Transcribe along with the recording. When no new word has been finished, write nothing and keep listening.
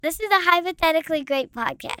This is a Hypothetically Great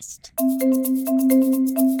podcast.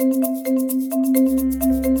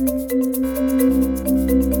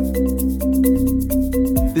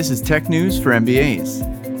 This is Tech News for MBAs.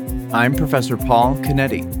 I'm Professor Paul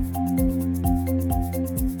Canetti.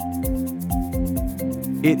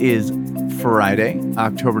 It is Friday,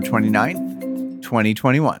 October 29th,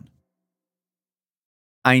 2021.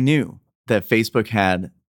 I knew that Facebook had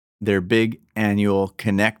their big annual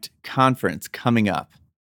Connect conference coming up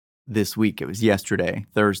this week. It was yesterday,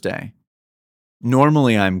 Thursday.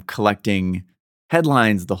 Normally, I'm collecting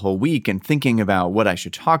headlines the whole week and thinking about what I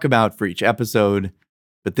should talk about for each episode.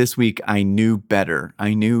 But this week, I knew better.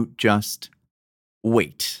 I knew just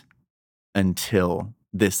wait until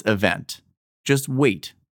this event. Just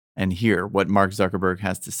wait and hear what Mark Zuckerberg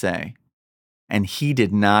has to say. And he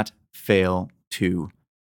did not fail to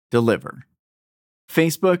deliver.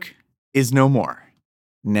 Facebook is no more.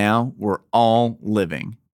 Now we're all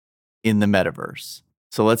living in the metaverse.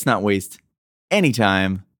 So let's not waste any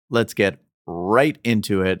time. Let's get right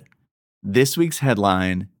into it. This week's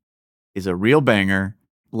headline is a real banger,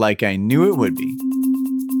 like I knew it would be.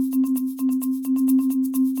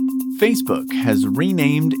 Facebook has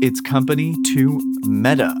renamed its company to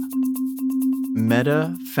Meta.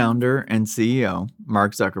 Meta founder and CEO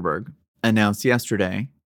Mark Zuckerberg announced yesterday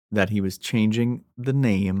that he was changing the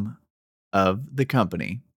name of the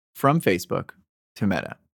company from Facebook to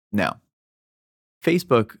Meta. Now,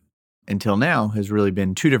 Facebook until now has really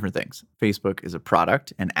been two different things. Facebook is a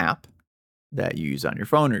product, an app that you use on your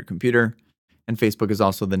phone or your computer. And Facebook is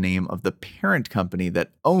also the name of the parent company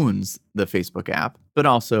that owns the Facebook app, but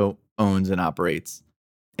also owns and operates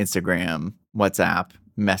Instagram, WhatsApp,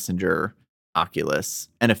 Messenger, Oculus,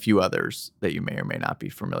 and a few others that you may or may not be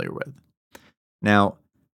familiar with. Now,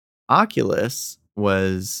 Oculus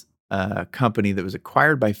was a company that was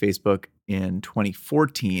acquired by Facebook in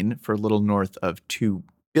 2014 for a little north of $2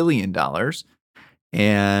 billion.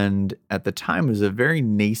 And at the time, it was a very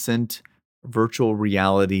nascent virtual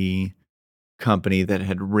reality company that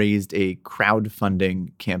had raised a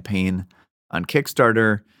crowdfunding campaign on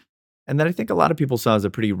Kickstarter, and that I think a lot of people saw as a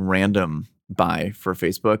pretty random buy for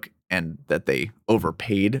Facebook and that they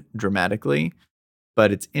overpaid dramatically.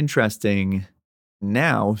 But it's interesting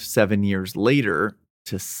now, 7 years later,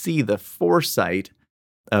 to see the foresight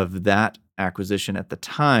of that acquisition at the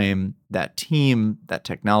time, that team, that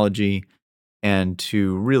technology, and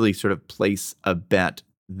to really sort of place a bet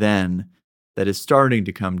then that is starting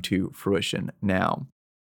to come to fruition now.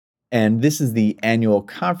 And this is the annual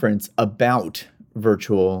conference about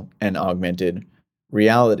virtual and augmented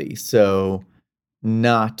reality. So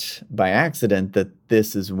not by accident that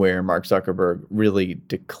this is where Mark Zuckerberg really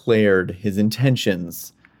declared his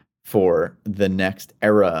intentions for the next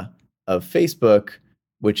era of Facebook,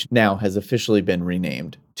 which now has officially been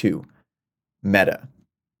renamed to Meta.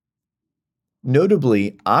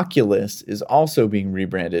 Notably, Oculus is also being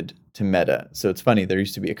rebranded to Meta. So it's funny, there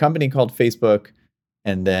used to be a company called Facebook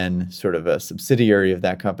and then sort of a subsidiary of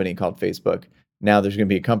that company called Facebook. Now there's going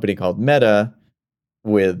to be a company called Meta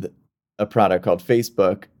with a product called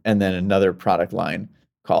Facebook and then another product line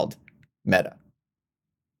called Meta.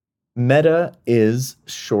 Meta is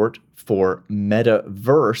short for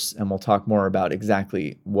metaverse, and we'll talk more about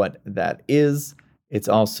exactly what that is. It's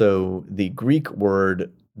also the Greek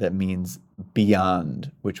word that means beyond,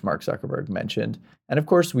 which Mark Zuckerberg mentioned. And of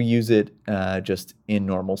course, we use it just in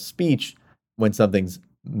normal speech. When something's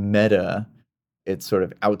meta, it's sort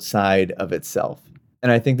of outside of itself.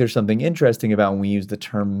 And I think there's something interesting about when we use the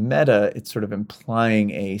term meta, it's sort of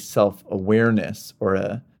implying a self-awareness or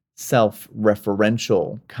a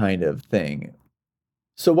self-referential kind of thing.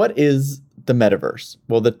 So what is the metaverse?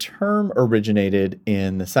 Well, the term originated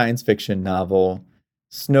in the science fiction novel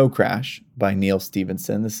Snow Crash by Neal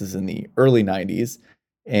Stephenson. This is in the early 90s.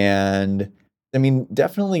 And I mean,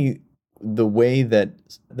 definitely the way that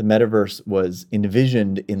the metaverse was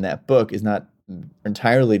envisioned in that book is not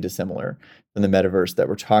entirely dissimilar from the metaverse that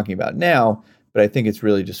we're talking about now, but I think it's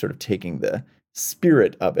really just sort of taking the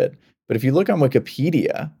spirit of it. But if you look on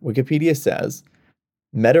Wikipedia, Wikipedia says,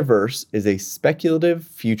 metaverse is a speculative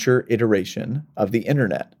future iteration of the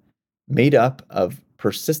internet made up of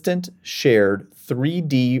persistent, shared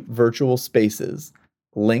 3D virtual spaces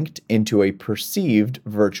linked into a perceived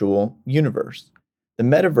virtual universe. The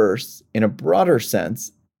metaverse, in a broader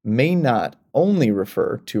sense, may not only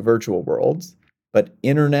refer to virtual worlds, but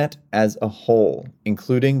internet as a whole,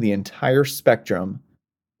 including the entire spectrum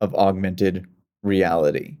of augmented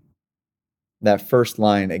reality. That first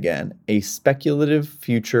line again, a speculative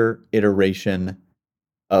future iteration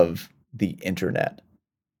of the internet.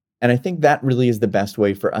 And I think that really is the best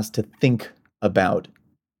way for us to think about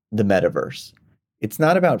the metaverse. It's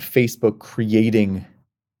not about Facebook creating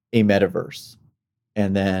a metaverse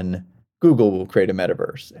and then Google will create a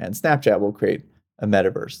metaverse and Snapchat will create a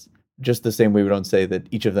metaverse. Just the same way we don't say that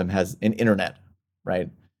each of them has an internet, right?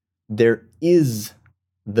 There is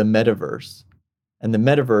the metaverse, and the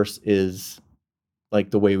metaverse is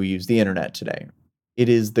like the way we use the internet today. It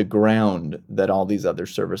is the ground that all these other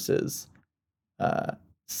services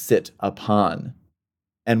sit upon.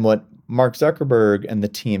 And what Mark Zuckerberg and the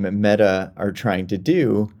team at Meta are trying to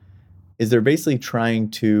do is they're basically trying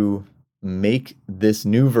to make this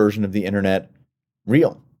new version of the internet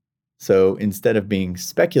real. So instead of being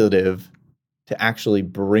speculative, to actually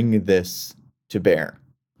bring this to bear.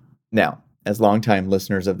 Now, as longtime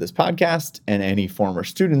listeners of this podcast and any former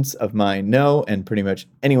students of mine know, and pretty much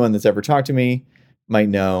anyone that's ever talked to me might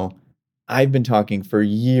know, I've been talking for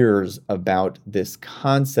years about this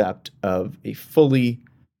concept of a fully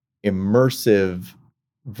immersive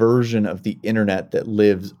version of the internet that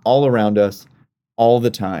lives all around us all the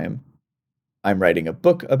time. I'm writing a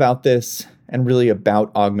book about this and really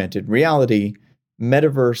about augmented reality.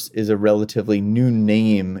 Metaverse is a relatively new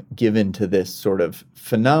name given to this sort of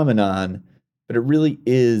phenomenon, but it really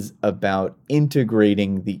is about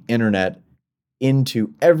integrating the internet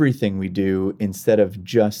into everything we do instead of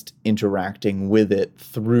just interacting with it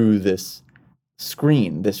through this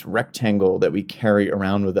screen, this rectangle that we carry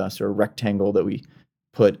around with us, or a rectangle that we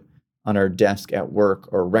put on our desk at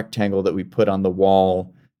work, or a rectangle that we put on the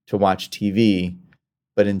wall to watch TV,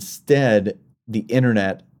 but instead the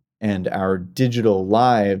internet and our digital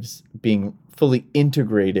lives being fully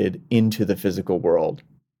integrated into the physical world.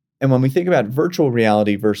 And when we think about virtual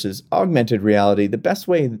reality versus augmented reality, the best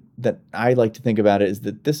way that I like to think about it is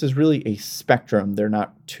that this is really a spectrum. They're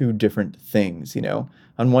not two different things.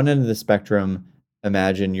 On one end of the spectrum,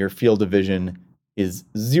 imagine your field of vision is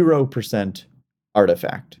 0%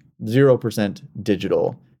 artifact, 0%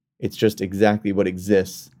 digital. It's just exactly what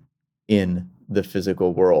exists in the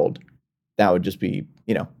physical world. That would just be,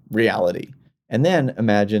 reality. And then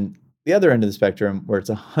imagine the other end of the spectrum where it's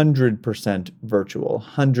 100% virtual,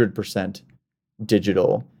 100%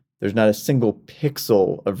 digital. There's not a single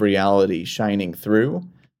pixel of reality shining through.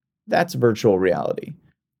 That's virtual reality.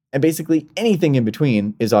 And basically anything in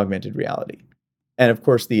between is augmented reality. And of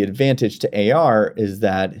course, the advantage to AR is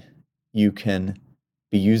that you can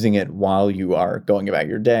be using it while you are going about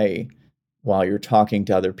your day, while you're talking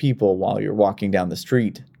to other people, while you're walking down the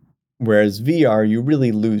street. Whereas VR, you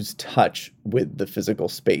really lose touch with the physical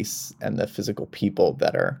space and the physical people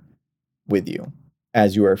that are with you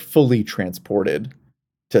as you are fully transported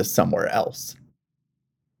to somewhere else.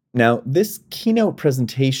 Now, this keynote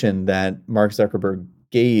presentation that Mark Zuckerberg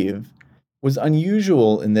gave was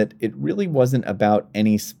unusual in that it really wasn't about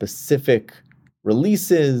any specific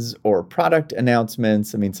releases or product announcements.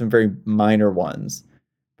 Some very minor ones.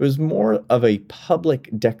 It was more of a public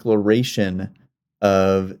declaration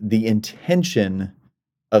of the intention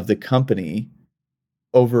of the company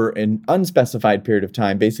over an unspecified period of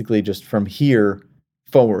time, basically just from here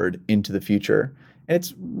forward into the future. And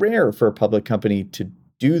it's rare for a public company to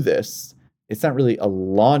do this. It's not really a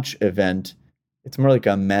launch event. It's more like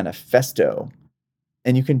a manifesto.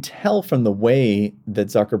 And you can tell from the way that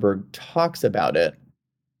Zuckerberg talks about it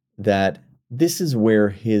that this is where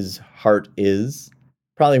his heart is,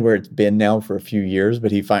 probably where it's been now for a few years,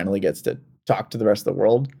 but he finally gets to talk to the rest of the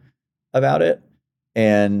world about it.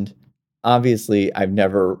 And obviously, I've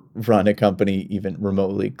never run a company even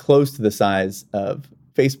remotely close to the size of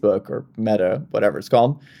Facebook or Meta, whatever it's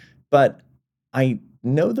called. But I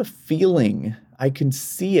know the feeling. I can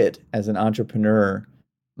see it as an entrepreneur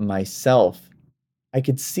myself. I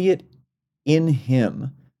could see it in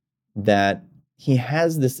him that he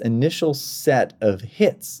has this initial set of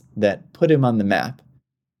hits that put him on the map.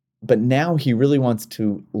 But now he really wants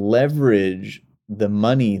to leverage the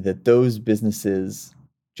money that those businesses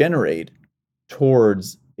generate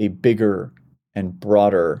towards a bigger and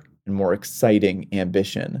broader and more exciting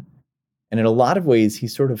ambition. And in a lot of ways, he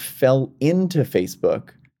sort of fell into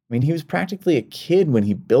Facebook. He was practically a kid when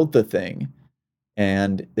he built the thing.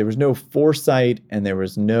 And there was no foresight and there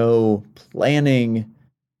was no planning.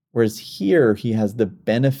 Whereas here, he has the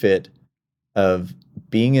benefit of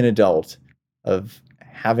being an adult, of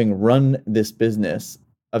having run this business,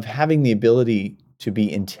 of having the ability to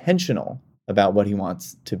be intentional about what he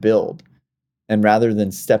wants to build. And rather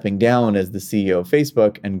than stepping down as the CEO of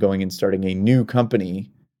Facebook and going and starting a new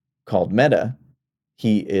company called Meta,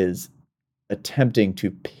 he is attempting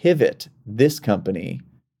to pivot this company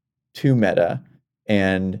to Meta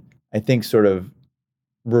and I think sort of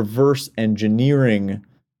reverse engineering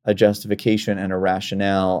a justification and a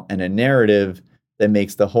rationale and a narrative that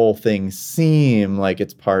makes the whole thing seem like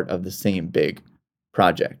it's part of the same big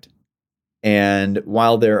project. And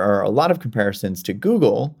while there are a lot of comparisons to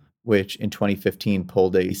Google, which in 2015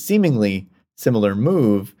 pulled a seemingly similar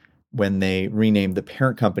move when they renamed the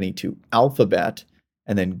parent company to Alphabet,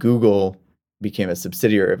 and then Google became a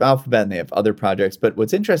subsidiary of Alphabet, and they have other projects. But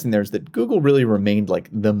what's interesting there is that Google really remained like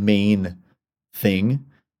the main thing,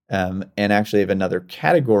 and actually have another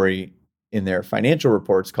category in their financial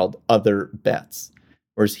reports called other bets.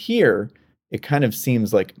 Whereas here, it kind of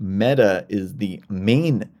seems like Meta is the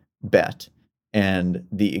main bet, and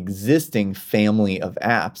the existing family of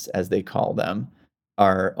apps, as they call them,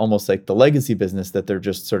 are almost like the legacy business that they're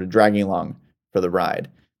just sort of dragging along for the ride.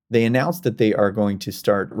 They announced that they are going to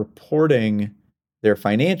start reporting their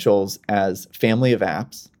financials as family of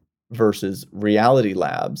apps versus Reality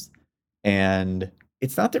Labs. And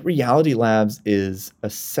it's not that Reality Labs is a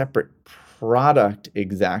separate product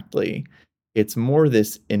exactly. It's more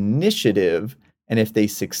this initiative. And if they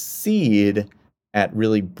succeed at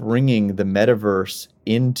really bringing the metaverse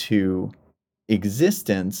into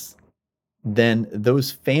existence, then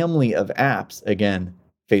those family of apps, again,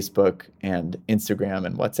 Facebook and Instagram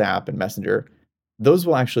and WhatsApp and Messenger, those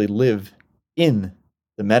will actually live in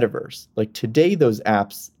the metaverse. Like today, those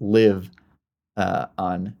apps live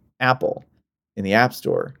on Apple, in the App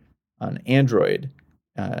Store, on Android,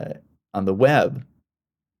 on the web.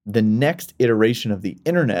 The next iteration of the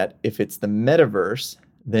internet, if it's the metaverse,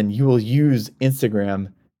 then you will use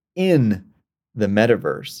Instagram in the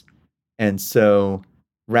metaverse. And so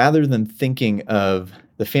rather than thinking of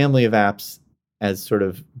the family of apps as sort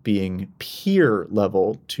of being peer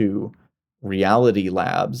level to Reality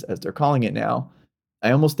Labs, as they're calling it now,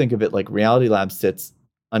 I almost think of it like Reality Labs sits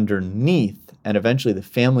underneath, and eventually the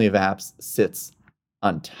family of apps sits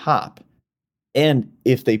on top. And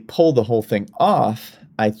if they pull the whole thing off,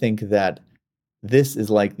 I think that this is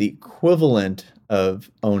like the equivalent of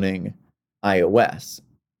owning iOS.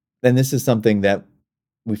 And this is something that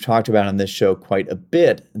we've talked about on this show quite a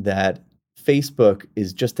bit, that Facebook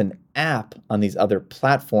is just an app on these other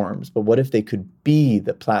platforms. But what if they could be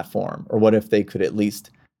the platform? Or what if they could at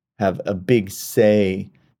least have a big say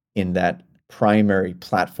in that primary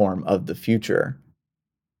platform of the future?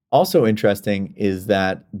 Also interesting is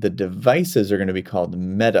that the devices are going to be called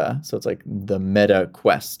Meta. So it's like the Meta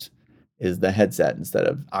Quest is the headset instead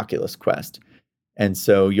of Oculus Quest. And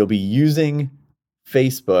so you'll be using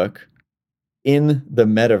Facebook in the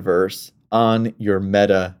metaverse on your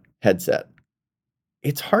Meta headset.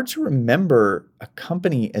 It's hard to remember a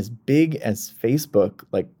company as big as Facebook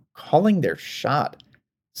like calling their shot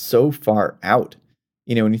so far out.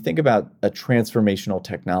 You know, when you think about a transformational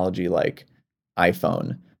technology like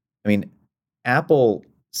iPhone, I mean, Apple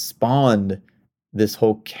spawned this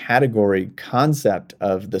whole category concept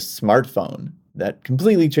of the smartphone that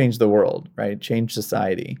completely changed the world, right? Changed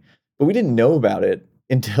society. But we didn't know about it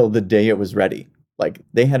until the day it was ready. Like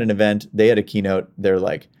they had an event, they had a keynote, they're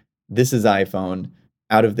like, this is iPhone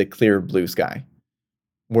out of the clear blue sky.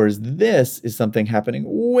 Whereas this is something happening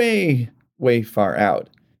way, way far out.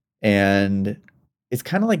 And it's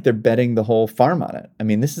kind of like they're betting the whole farm on it. I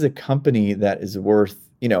mean, this is a company that is worth,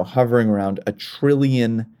 hovering around $1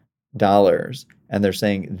 trillion. And they're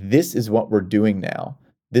saying, this is what we're doing now.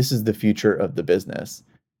 This is the future of the business.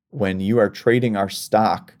 When you are trading our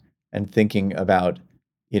stock and thinking about,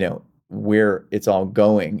 where it's all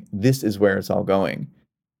going, this is where it's all going.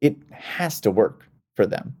 It has to work for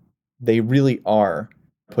them. They really are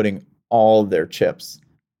putting all their chips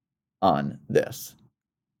on this.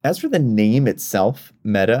 As for the name itself,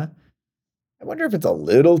 Meta, I wonder if it's a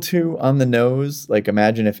little too on the nose. Like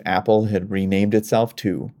imagine if Apple had renamed itself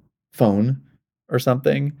to Phone or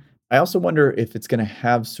something. I also wonder if it's going to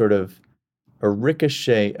have sort of a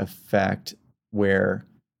ricochet effect where,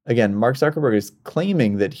 again, Mark Zuckerberg is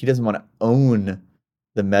claiming that he doesn't want to own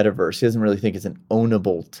the metaverse. He doesn't really think it's an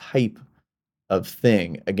ownable type of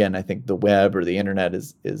thing. Again, I think the web or the internet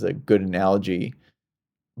is a good analogy.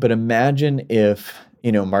 But imagine if,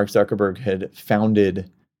 Mark Zuckerberg had founded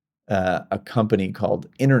a company called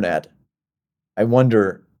Internet. I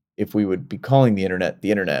wonder if we would be calling the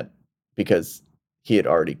internet because he had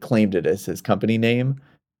already claimed it as his company name.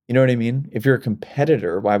 You know what I mean? If you're a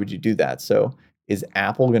competitor, why would you do that? So is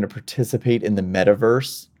Apple going to participate in the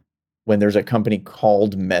metaverse when there's a company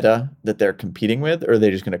called Meta that they're competing with, or are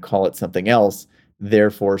they just going to call it something else,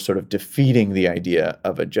 therefore sort of defeating the idea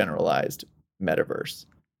of a generalized metaverse?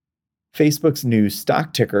 Facebook's new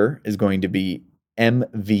stock ticker is going to be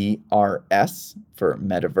MVRS for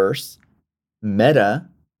metaverse. Meta,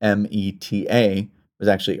 META, was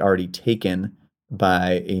actually already taken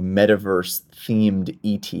by a metaverse-themed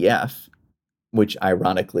ETF. which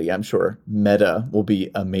ironically, I'm sure Meta will be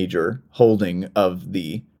a major holding of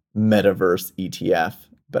the Metaverse ETF,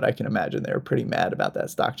 but I can imagine they're pretty mad about that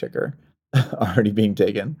stock ticker already being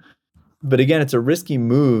taken. But again, it's a risky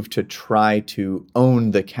move to try to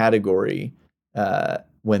own the category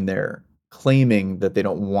when they're claiming that they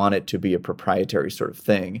don't want it to be a proprietary sort of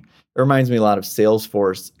thing. It reminds me a lot of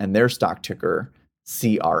Salesforce and their stock ticker,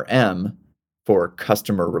 CRM, for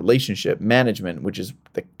customer relationship management, which is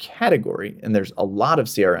the category. And there's a lot of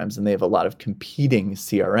CRMs, and they have a lot of competing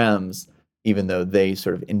CRMs, even though they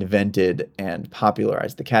sort of invented and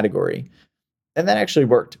popularized the category. And that actually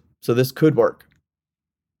worked. So this could work.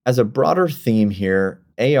 As a broader theme here,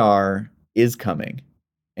 AR is coming,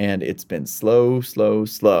 and it's been slow, slow,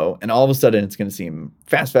 slow. And all of a sudden, it's going to seem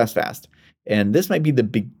fast, fast, fast. And this might be the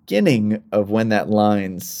beginning of when that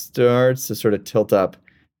line starts to sort of tilt up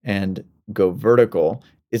and go vertical.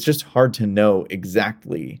 It's just hard to know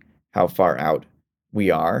exactly how far out we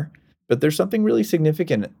are. But there's something really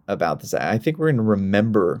significant about this. I think we're going to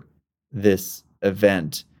remember this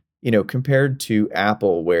event, compared to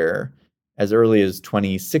Apple, where as early as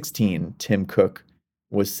 2016, Tim Cook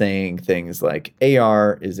was saying things like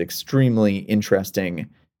AR is extremely interesting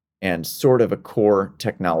and sort of a core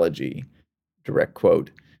technology, direct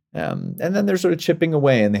quote. And then they're sort of chipping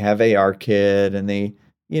away, and they have ARKit, and they,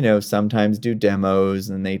 sometimes do demos,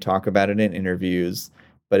 and they talk about it in interviews,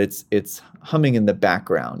 but it's humming in the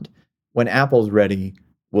background. When Apple's ready,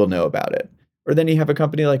 we'll know about it. Or then you have a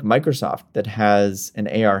company like Microsoft that has an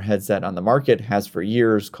AR headset on the market, has for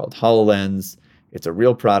years, called HoloLens. It's a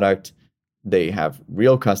real product. They have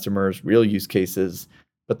real customers, real use cases,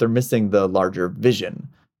 but they're missing the larger vision.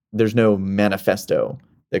 There's no manifesto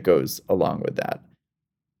that goes along with that.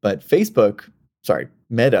 But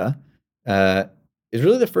Meta, is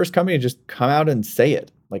really the first company to just come out and say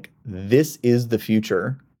it. Like, this is the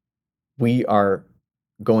future. We are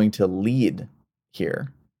going to lead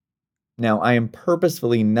here. Now, I am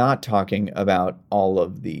purposefully not talking about all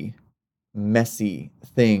of the messy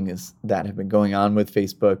things that have been going on with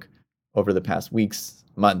Facebook over the past weeks,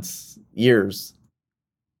 months, years,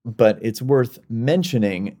 but it's worth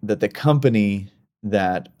mentioning that the company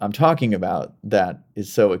that I'm talking about that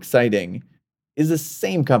is so exciting is the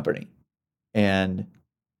same company. And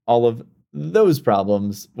all of those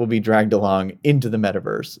problems will be dragged along into the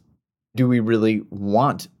metaverse. Do we really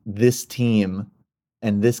want this team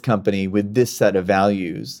and this company with this set of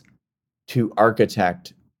values to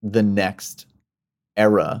architect the next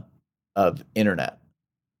era of internet?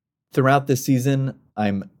 Throughout this season,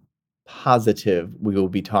 I'm positive we will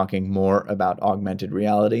be talking more about augmented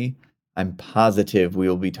reality. I'm positive we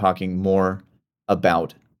will be talking more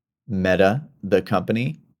about Meta, the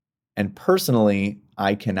company. And personally,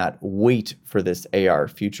 I cannot wait for this AR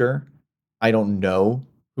future. I don't know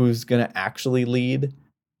who's going to actually lead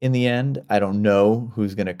in the end. I don't know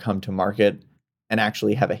who's going to come to market and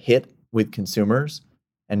actually have a hit with consumers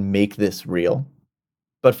and make this real.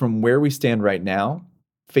 But from where we stand right now,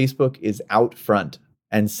 Facebook is out front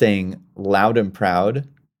and saying loud and proud,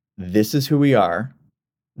 this is who we are.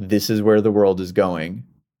 This is where the world is going.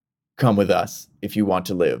 Come with us if you want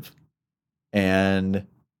to live. And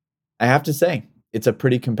I have to say, it's a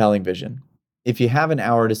pretty compelling vision. If you have an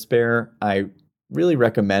hour to spare, I really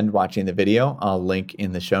recommend watching the video. I'll link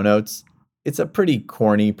in the show notes. It's a pretty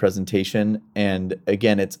corny presentation. And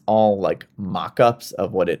again, it's all like mock-ups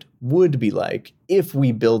of what it would be like. If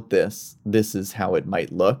we built this, this is how it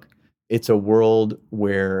might look. It's a world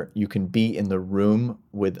where you can be in the room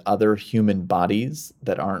with other human bodies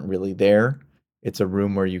that aren't really there. It's a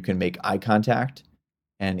room where you can make eye contact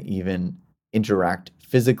and even interact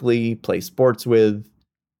physically, play sports with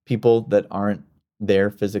people that aren't there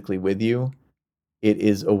physically with you. It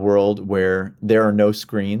is a world where there are no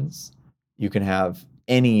screens. You can have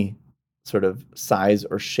any sort of size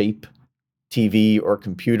or shape TV or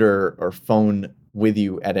computer or phone with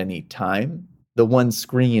you at any time. The one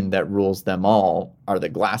screen that rules them all are the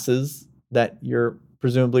glasses that you're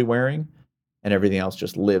presumably wearing, and everything else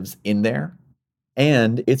just lives in there.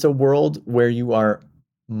 And it's a world where you are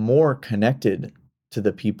more connected to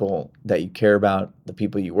the people that you care about, the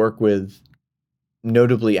people you work with.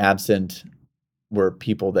 Notably absent were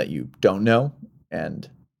people that you don't know, and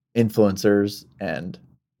influencers and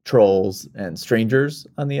trolls and strangers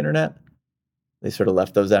on the internet. They sort of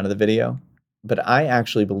left those out of the video. But I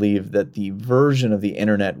actually believe that the version of the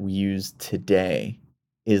internet we use today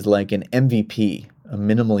is like an MVP, a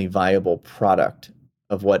minimally viable product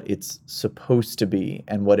of what it's supposed to be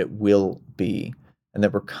and what it will be. And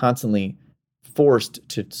that we're constantly forced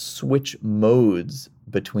to switch modes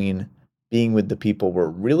between being with the people we're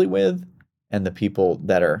really with and the people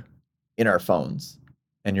that are in our phones.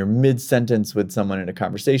 And you're mid-sentence with someone in a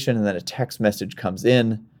conversation, and then a text message comes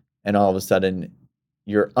in, and all of a sudden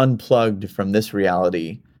you're unplugged from this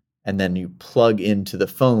reality, and then you plug into the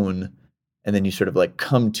phone, and then you sort of like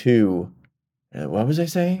come to, what was I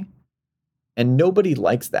saying? And nobody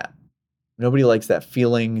likes that. Nobody likes that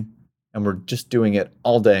feeling, and we're just doing it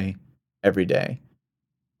all day, every day.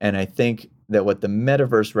 And I think that what the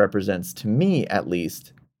metaverse represents, to me at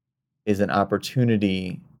least, is an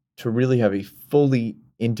opportunity to really have a fully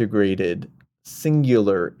integrated,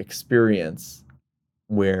 singular experience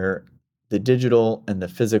where the digital and the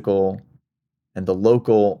physical and the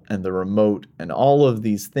local and the remote and all of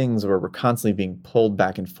these things where we're constantly being pulled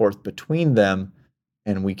back and forth between them,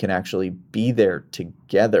 and we can actually be there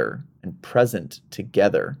together and present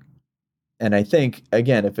together. And I think,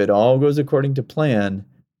 again, if it all goes according to plan,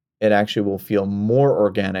 it actually will feel more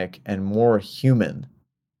organic and more human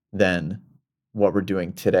than what we're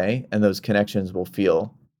doing today. And those connections will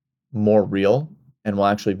feel more real and will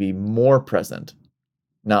actually be more present,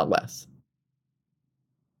 not less.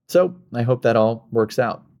 So I hope that all works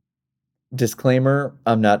out. Disclaimer,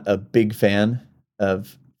 I'm not a big fan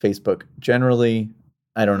of Facebook generally.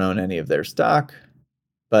 I don't own any of their stock,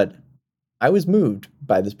 but I was moved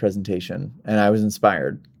by this presentation and I was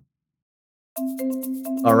inspired.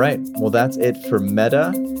 All right, well, that's it for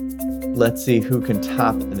Meta. Let's see who can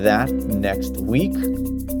top that next week.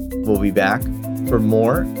 We'll be back for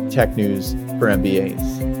more tech news for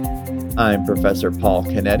MBAs. I'm Professor Paul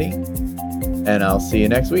Canetti, and I'll see you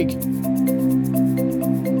next week.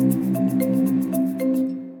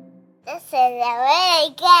 This is a really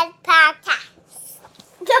good podcast.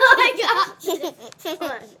 Oh my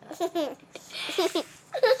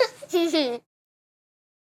God.